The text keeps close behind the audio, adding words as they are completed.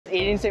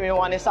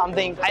1871 is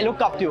something I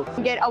look up to.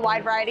 Get a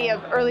wide variety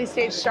of early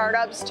stage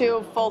startups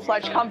to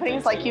full-fledged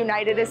companies like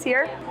United is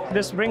here.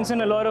 This brings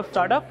in a lot of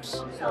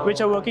startups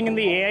which are working in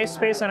the AI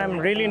space, and I'm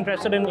really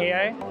interested in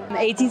AI.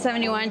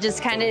 1871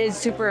 just kind of is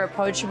super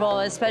approachable,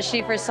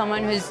 especially for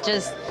someone who's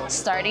just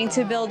starting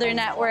to build their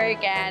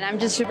network, and I'm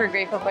just super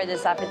grateful for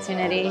this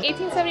opportunity.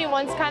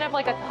 1871 is kind of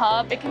like a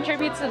hub. It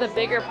contributes to the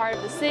bigger part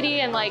of the city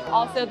and like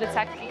also the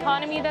tech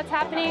economy that's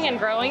happening and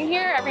growing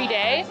here every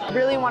day. I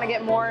really want to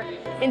get more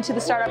into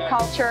the startup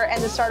culture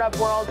and the startup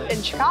world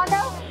in Chicago,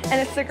 and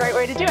it's a great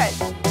way to do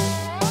it.